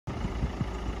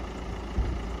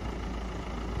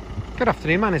Good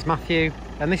afternoon, my name is Matthew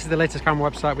and this is the latest car on my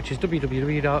website, which is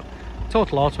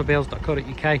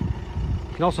www.totalautomobiles.co.uk.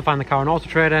 You can also find the car on Auto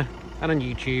Trader and on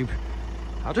YouTube.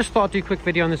 I just thought I'd do a quick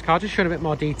video on this car, just showing a bit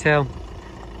more detail.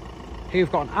 Here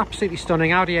we've got an absolutely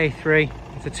stunning Audi A3.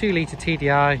 It's a 2-litre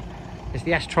TDI. It's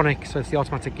the S-Tronic, so it's the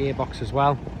automatic gearbox as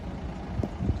well.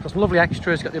 It's got some lovely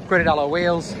extras. It's got the upgraded alloy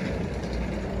wheels.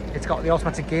 It's got the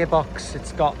automatic gearbox.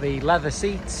 It's got the leather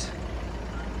seats.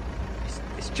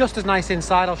 It's just as nice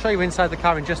inside. I'll show you inside the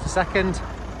car in just a second.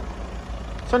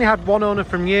 It's only had one owner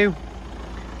from new.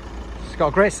 It's got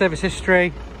a great service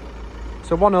history.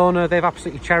 So one owner, they've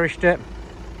absolutely cherished it.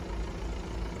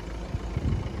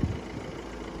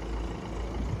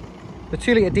 The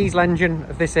 2-litre diesel engine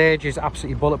of this age is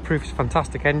absolutely bulletproof. It's a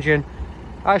fantastic engine.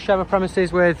 I share my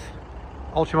premises with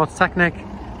Automobiles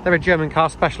Ltd. They're a German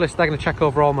car specialist. They're going to check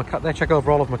over all my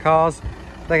all of my cars.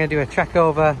 They're going to do a check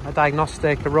over, a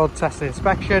diagnostic, a road test and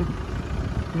inspection.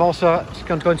 I'm also just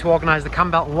going to organise the cam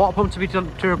belt and water pump to be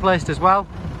replaced as well.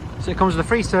 So it comes with a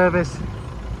free service,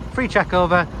 free check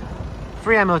over,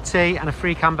 free MOT and a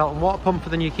free cam belt and water pump for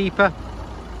the new keeper.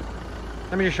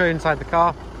 Let me just show you inside the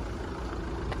car.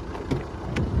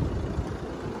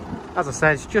 As I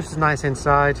said, it's just as nice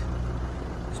inside.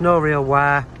 There's no real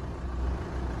wear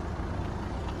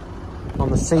on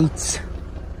the seats.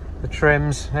 The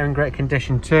trims, they're in great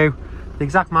condition too. The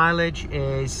exact mileage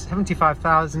is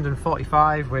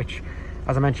 75,045, which,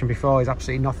 as I mentioned before, is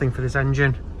absolutely nothing for this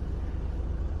engine.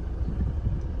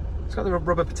 It's got the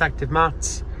rubber protective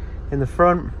mats in the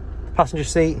front. The passenger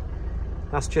seat,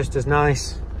 that's just as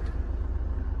nice.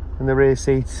 And the rear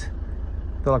seats,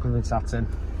 feel like we've been sat in.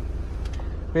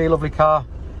 Really lovely car.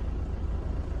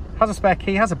 Has a spare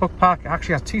key, has a book pack.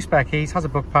 Actually has 2 spare keys, has a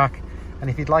book pack.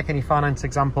 And if you'd like any finance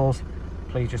examples,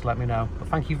 please just let me know. But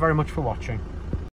thank you very much for watching.